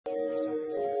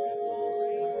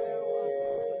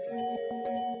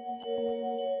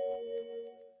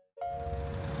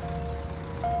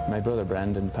My brother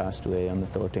Brendan passed away on the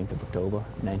 13th of October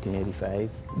 1985.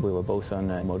 We were both on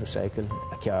a motorcycle,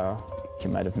 a car,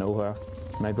 came out of nowhere.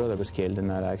 My brother was killed in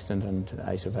that accident and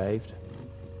I survived.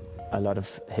 A lot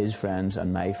of his friends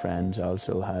and my friends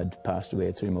also had passed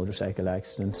away through motorcycle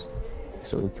accidents.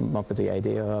 So we came up with the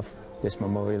idea of this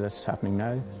memorial that's happening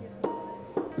now.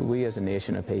 We as a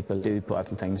nation of people do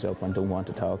bottle things up and don't want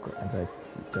to talk about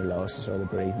their losses or their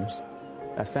bereavements.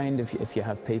 I find if you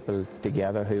have people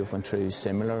together who have went through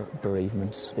similar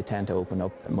bereavements, they tend to open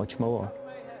up much more.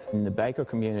 In the biker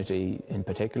community in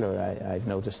particular, I've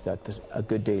noticed that there's a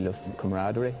good deal of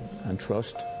camaraderie and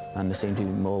trust, and they seem to be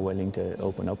more willing to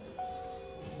open up.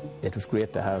 It was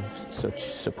great to have such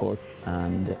support,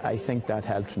 and I think that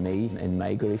helped me in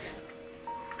my grief.